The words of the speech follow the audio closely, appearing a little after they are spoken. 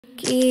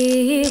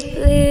Keep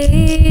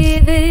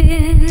believing,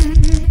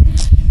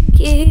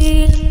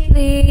 keep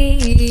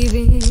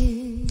believing.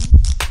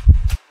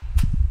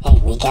 Hey,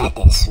 we got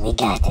this, we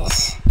got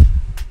this.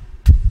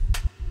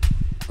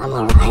 I'm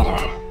a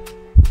rider.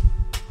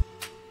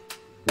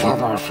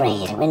 Never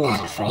afraid, we're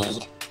not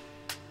afraid.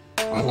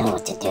 I know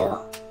what to do.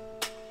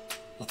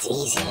 It's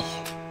easy.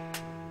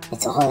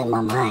 It's all in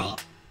my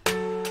mind.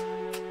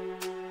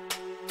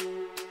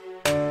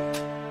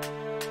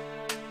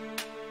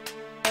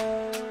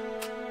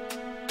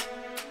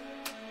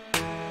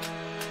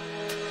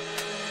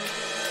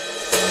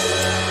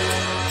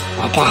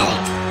 I got it.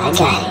 I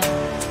got it.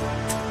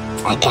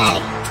 I got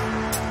it.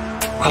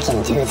 I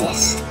can do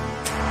this.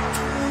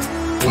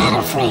 Not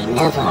afraid,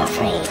 never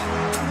afraid.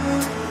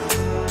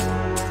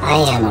 I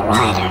am a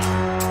rider.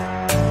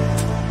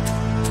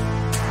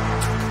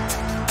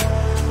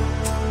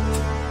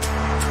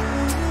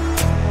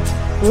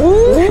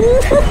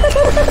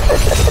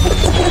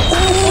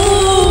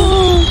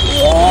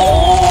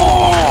 Yeah!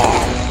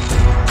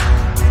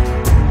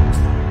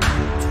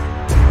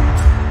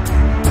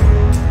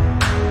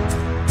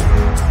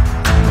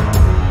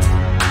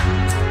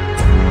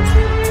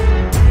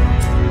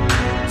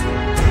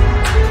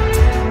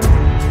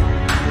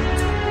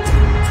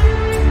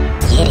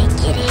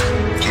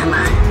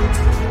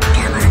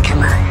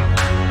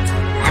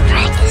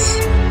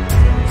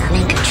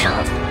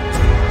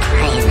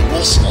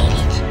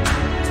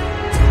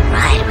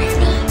 Ride with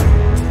me.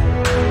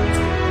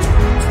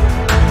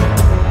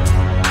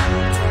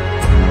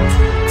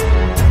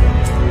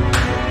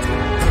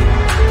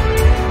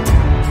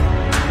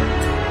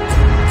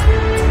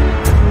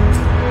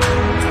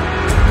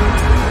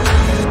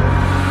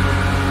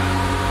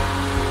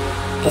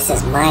 This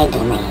is my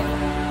domain.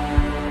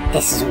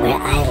 This is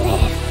where I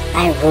live.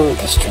 I rule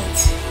the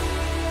streets.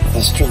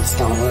 The streets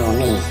don't rule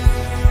me.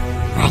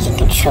 I can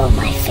control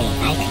my fate.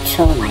 I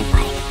control my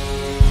bike.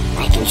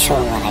 I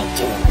control what I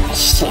do when I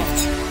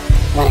shift,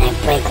 when I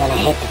brake, when I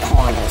hit the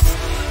corners,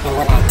 and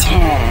when I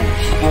turn,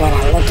 and when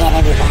I look at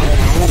everybody,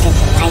 and I look at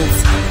the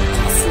lights, and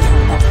I see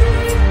how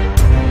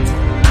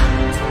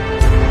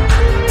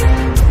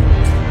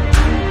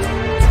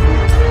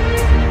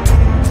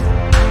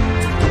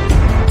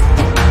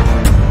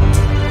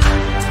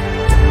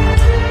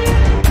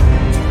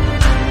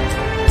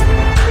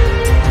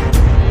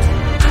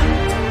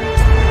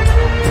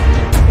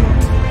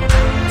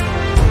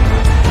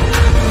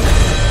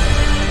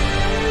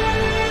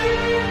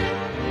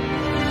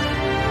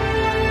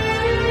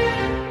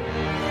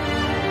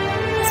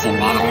Does it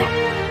matter?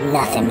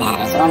 Nothing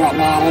matters. All that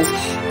matters is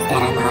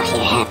that I'm out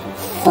here having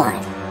fun.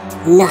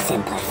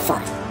 Nothing but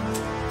fun.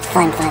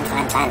 Fun, fun,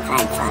 fun, fun,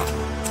 fun, fun.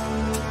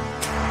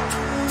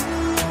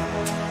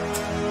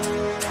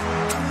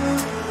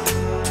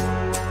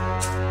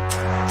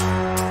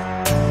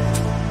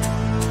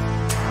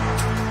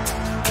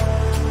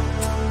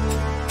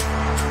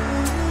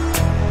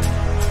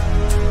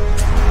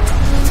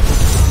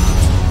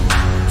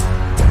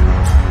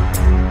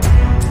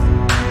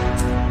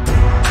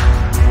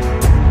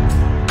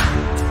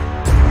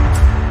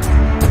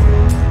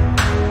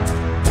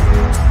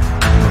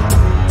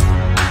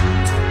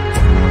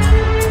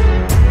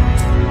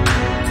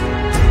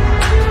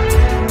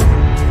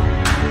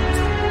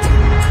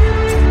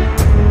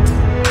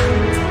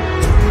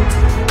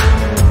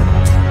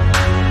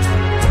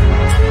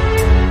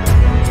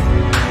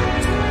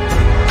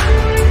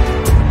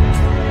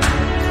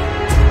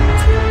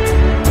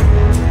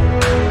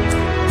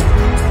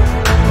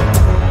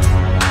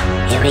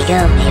 Here we go,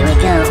 here we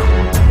go.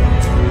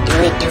 Do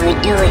it, do it,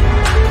 do it.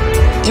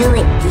 Do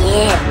it,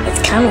 yeah,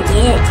 it's coming,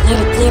 yeah. Get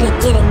it, get it,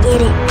 get it,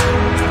 get it.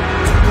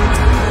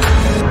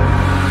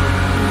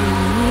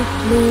 Keep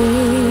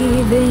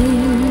believing,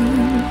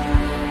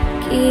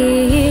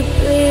 keep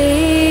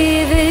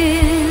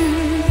believing,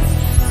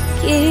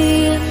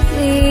 keep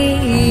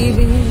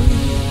believing.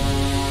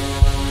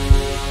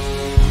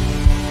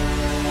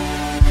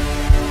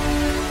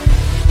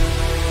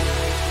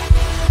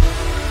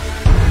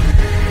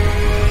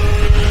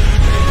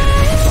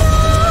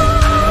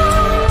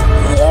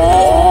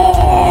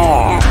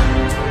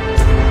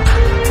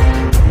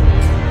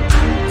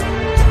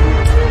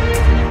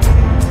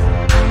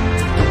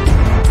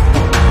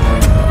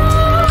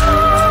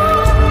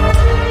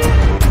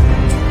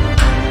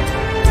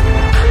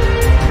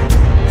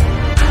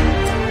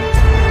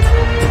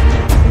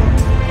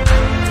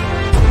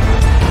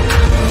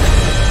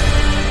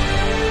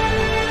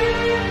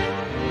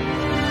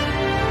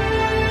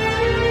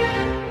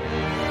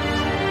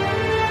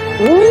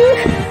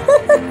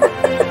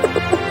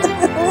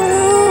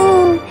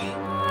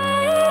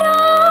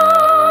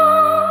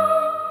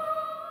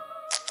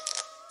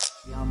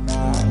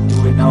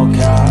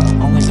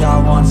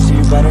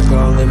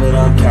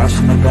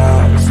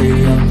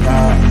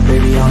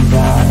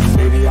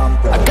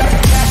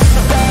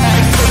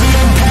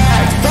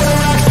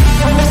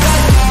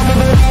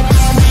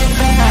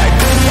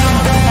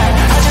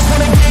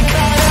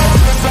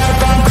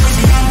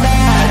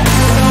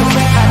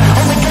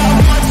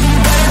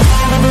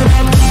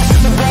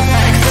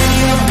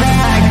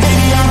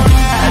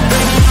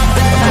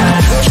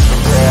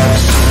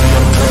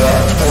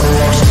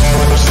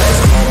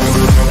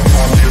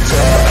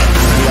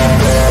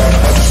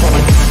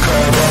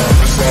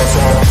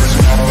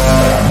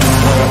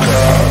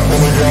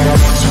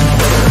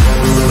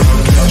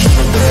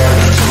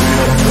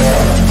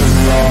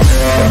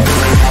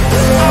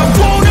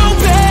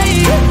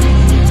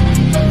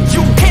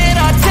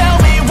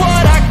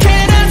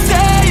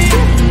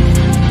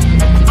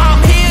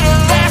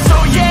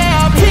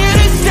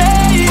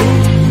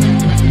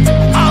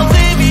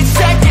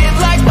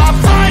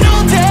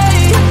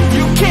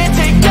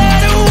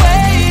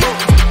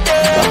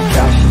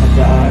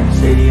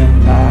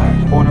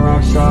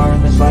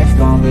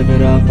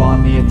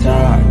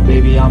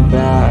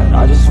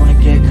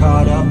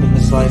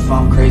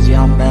 crazy,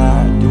 I'm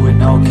mad, do it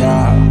no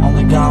cap.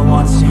 Only got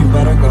one, so you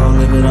better go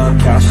live it up.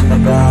 Cash in the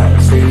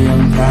bag,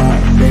 stadium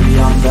packed. Baby,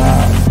 I'm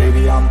back,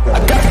 baby, I'm back. I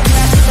got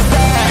cash in the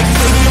bag,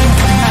 stadium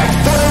packed.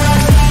 For the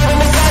rocks out on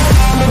the side,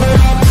 live it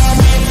up, on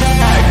the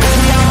attack.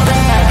 Baby, I'm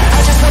back, I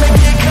just wanna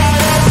get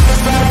caught up in the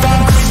stuff.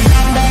 I'm crazy,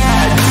 I'm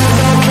mad, do it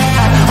no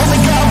cap. Only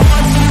got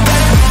one, so you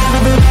better go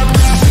live it up.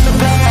 Cash in the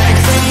bag,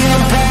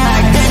 stadium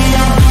packed. Baby,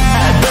 I'm back,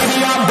 baby,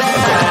 I'm back. I got cash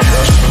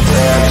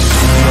in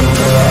the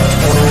bag, stadium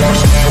packed. For the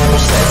rocks out on the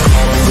side,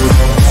 live it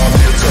up, on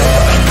the attack. Baby,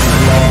 I'm back,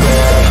 I just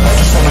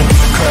wanna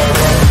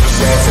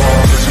get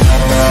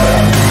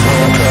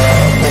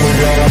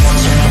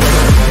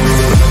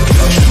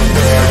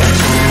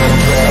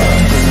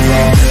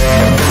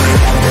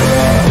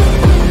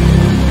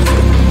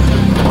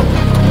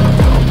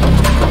caught up in the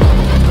stuff.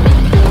 I'm crazy,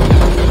 I'm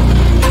mad, do it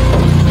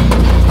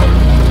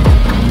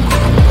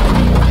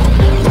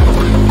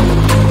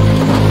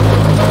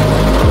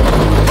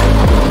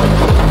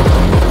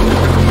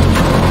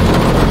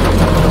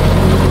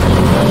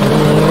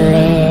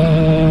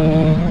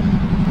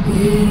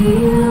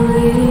no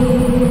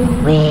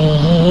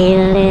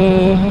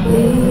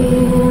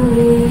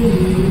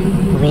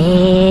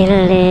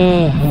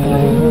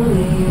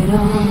cap.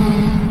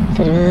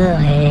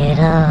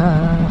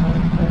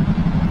 Only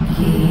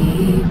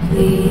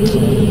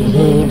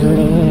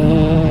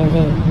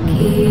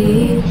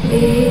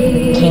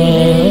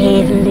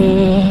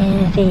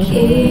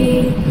got one,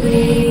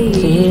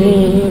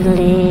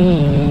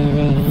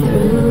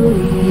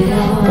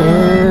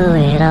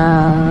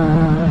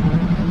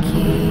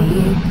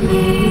 so you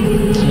better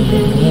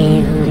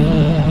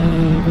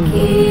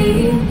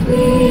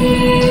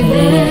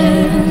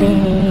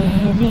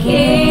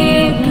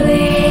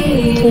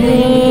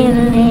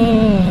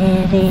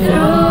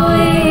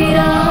go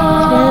live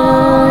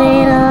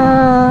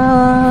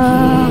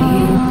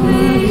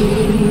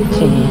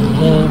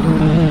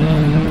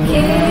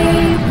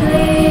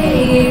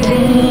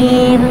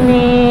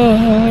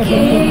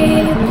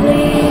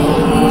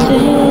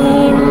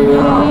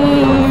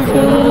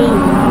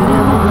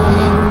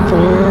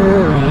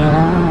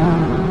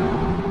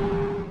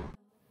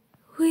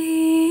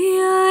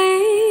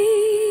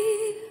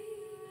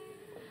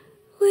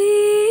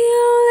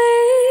up.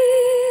 Cash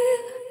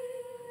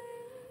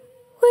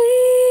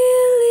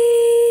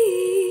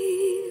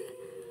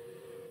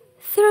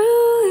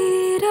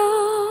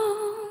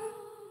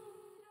in the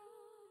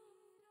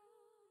bag,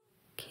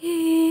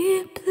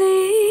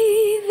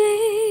 stadium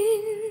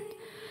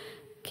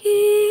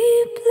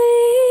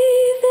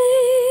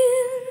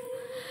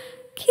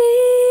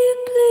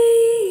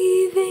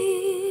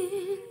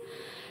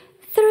packed.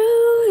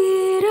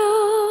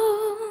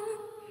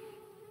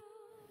 Baby,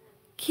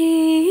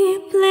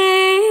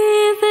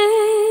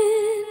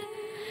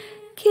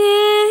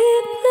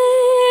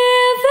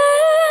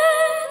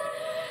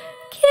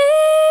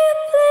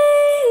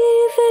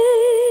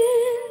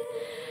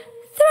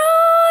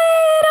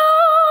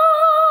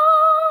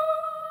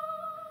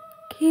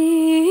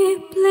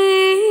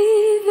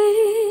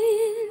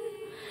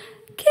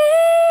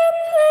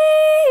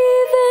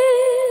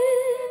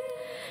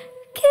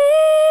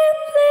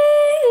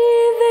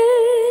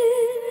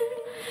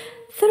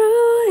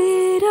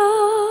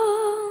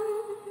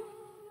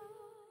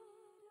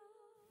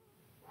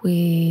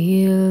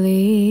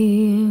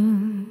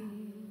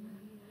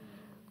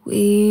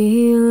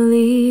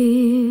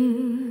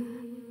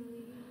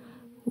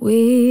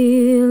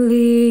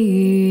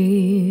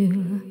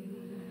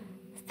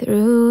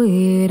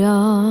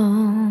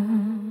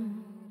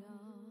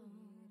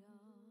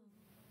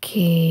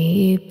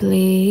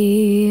 baby,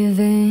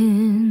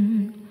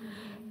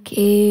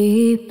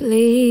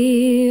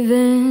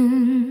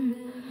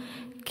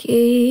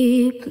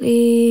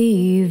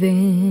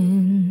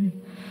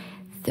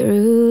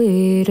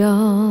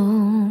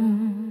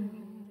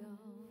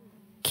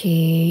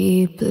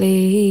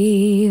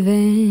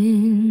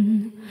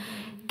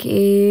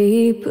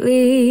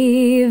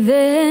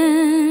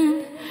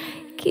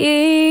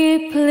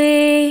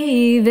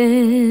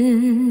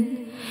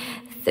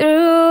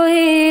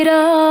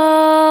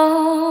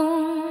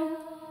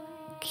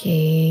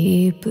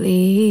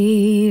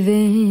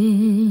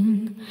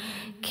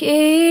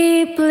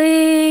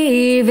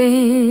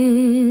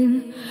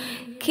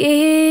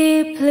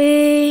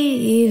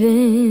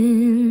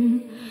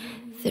 I'm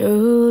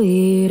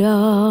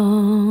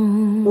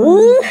back.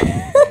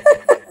 Ooh.